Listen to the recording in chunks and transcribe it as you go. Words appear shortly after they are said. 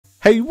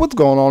Hey, what's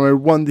going on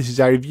everyone, this is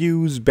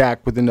iReviews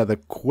back with another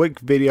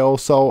quick video.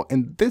 So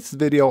in this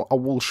video I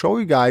will show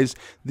you guys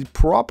the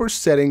proper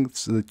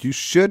settings that you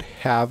should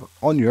have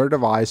on your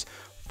device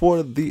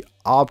for the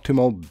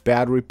optimal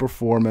battery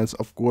performance,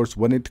 of course,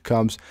 when it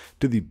comes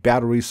to the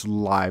battery's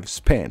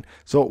lifespan.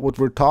 So what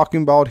we're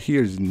talking about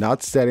here is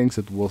not settings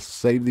that will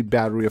save the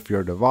battery of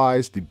your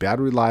device, the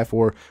battery life,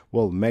 or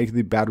will make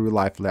the battery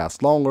life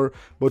last longer,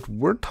 but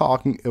we're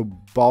talking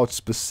about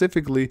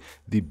specifically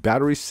the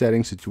battery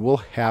settings that you will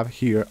have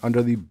here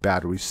under the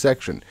battery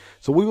section.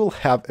 So we will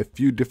have a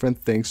few different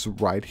things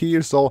right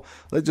here. So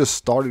let's just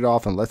start it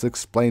off and let's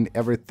explain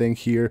everything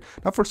here.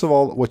 Now, first of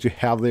all, what you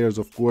have there is,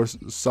 of course,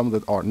 some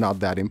that are not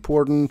that important.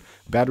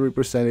 Battery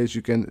percentage,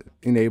 you can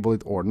enable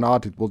it or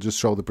not, it will just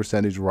show the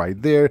percentage right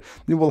there.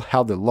 You will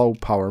have the low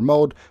power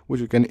mode,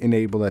 which you can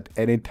enable at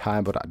any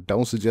time, but I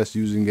don't suggest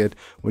using it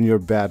when your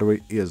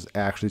battery is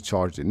actually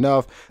charged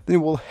enough. Then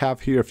you will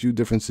have here a few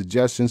different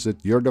suggestions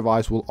that your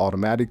device will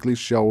automatically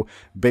show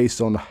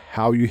based on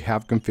how you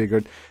have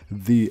configured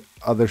the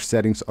other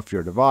settings of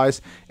your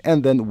device.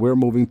 And then we're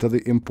moving to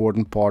the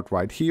important part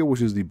right here,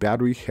 which is the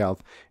battery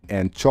health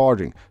and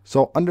charging.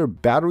 So under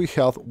battery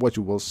health, what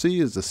you will see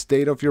is the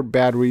state of your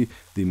battery,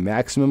 the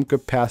maximum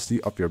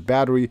capacity of your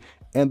battery,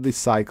 and the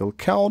cycle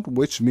count,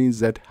 which means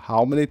that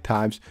how many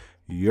times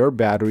your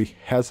battery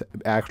has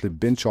actually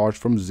been charged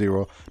from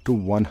 0 to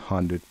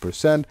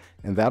 100%,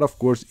 and that, of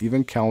course,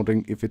 even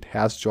counting if it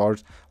has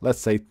charged, let's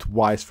say,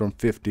 twice from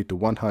 50 to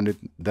 100,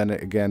 then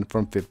again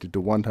from 50 to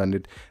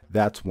 100,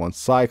 that's one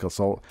cycle.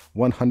 So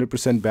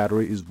 100%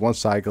 battery is one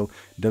cycle,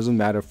 doesn't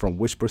matter from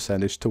which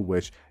percentage to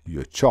which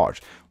you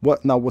charge.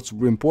 Now what's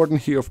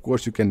important here, of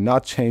course, you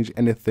cannot change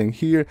anything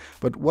here,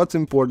 but what's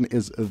important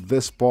is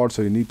this part,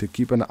 so you need to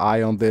keep an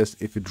eye on this.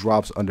 If it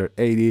drops under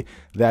 80,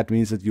 that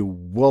means that you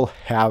will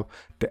have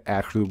to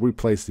actually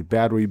replace the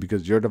battery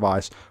because your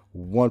device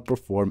won't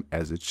perform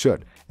as it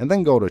should. And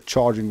then go to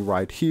charging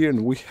right here,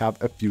 and we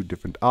have a few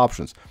different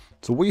options.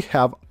 So we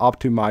have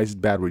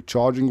optimized battery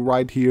charging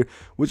right here,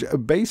 which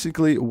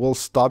basically will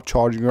stop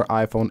charging your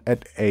iPhone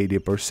at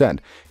 80%.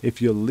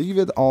 If you leave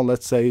it on,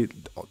 let's say,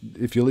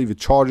 if you leave it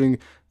charging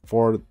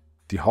for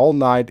the whole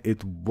night,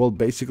 it will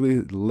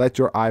basically let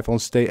your iPhone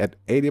stay at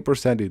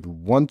 80%. It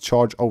won't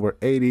charge over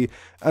 80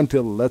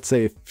 until, let's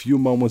say, a few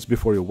moments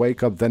before you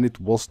wake up. Then it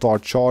will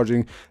start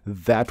charging.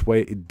 That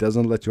way it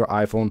doesn't let your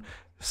iPhone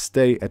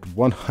stay at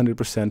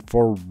 100%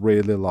 for a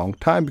really long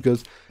time,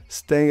 because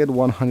staying at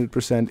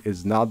 100%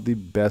 is not the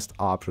best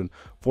option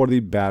for the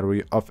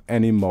battery of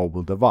any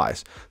mobile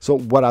device. So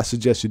what I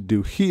suggest you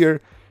do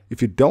here,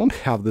 if you don't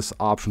have this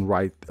option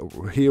right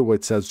here where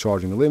it says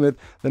charging limit,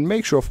 then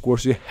make sure, of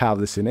course, you have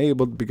this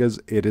enabled, because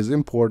it is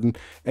important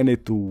and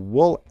it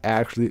will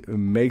actually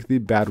make the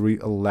battery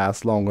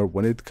last longer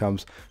when it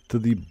comes to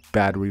the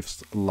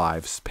battery's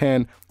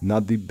lifespan,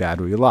 not the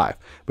battery life.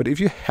 But if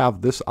you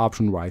have this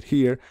option right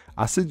here,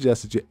 I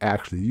suggest that you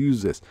actually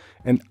use this,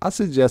 and I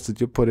suggest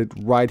that you put it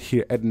right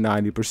here at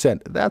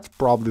 90%. That's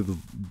probably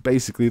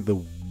basically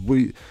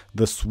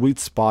the sweet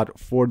spot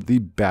for the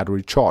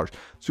battery charge.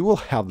 So you will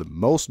have the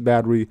most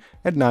battery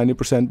at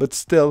 90%, but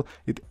still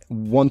it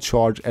won't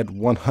charge at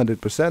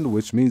 100%,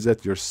 which means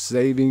that you're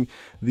saving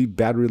the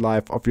battery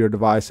life of your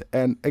device,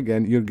 and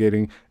again, you're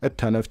getting a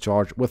ton of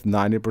charge with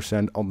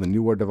 90% on the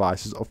newer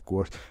devices. Of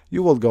course,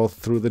 you will go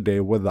through the day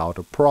without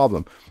a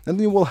problem. And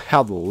then you will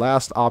have the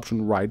last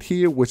option right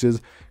here, which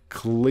is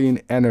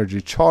clean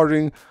energy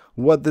charging.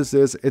 What this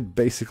is, it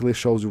basically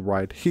shows you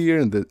right here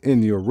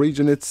in your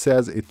region. It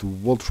says it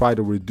will try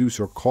to reduce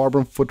your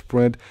carbon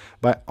footprint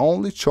by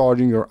only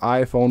charging your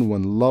iPhone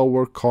when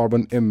lower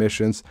carbon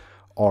emissions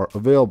are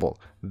available.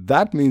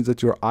 That means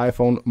that your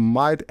iPhone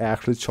might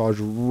actually charge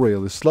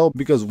really slow,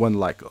 because when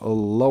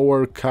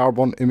lower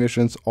carbon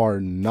emissions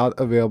are not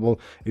available,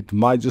 it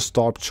might just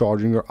stop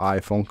charging your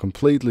iPhone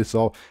completely.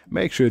 So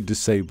make sure you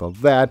disable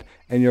that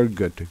and you're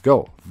good to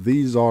go.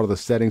 These are the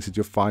settings that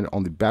you find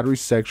on the battery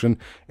section,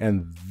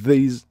 and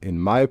these, in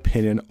my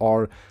opinion,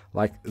 are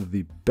like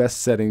the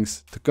best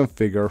settings to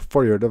configure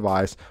for your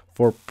device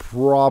for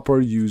proper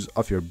use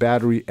of your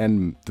battery,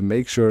 and to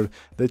make sure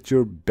that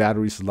your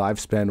battery's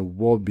lifespan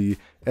will be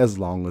as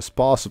long as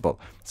possible.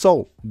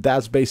 So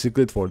that's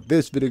basically it for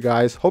this video,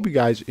 guys. Hope you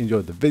guys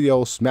enjoyed the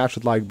video. Smash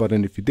the like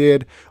button if you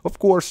did. Of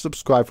course,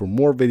 subscribe for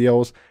more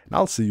videos, and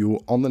I'll see you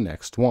on the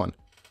next one.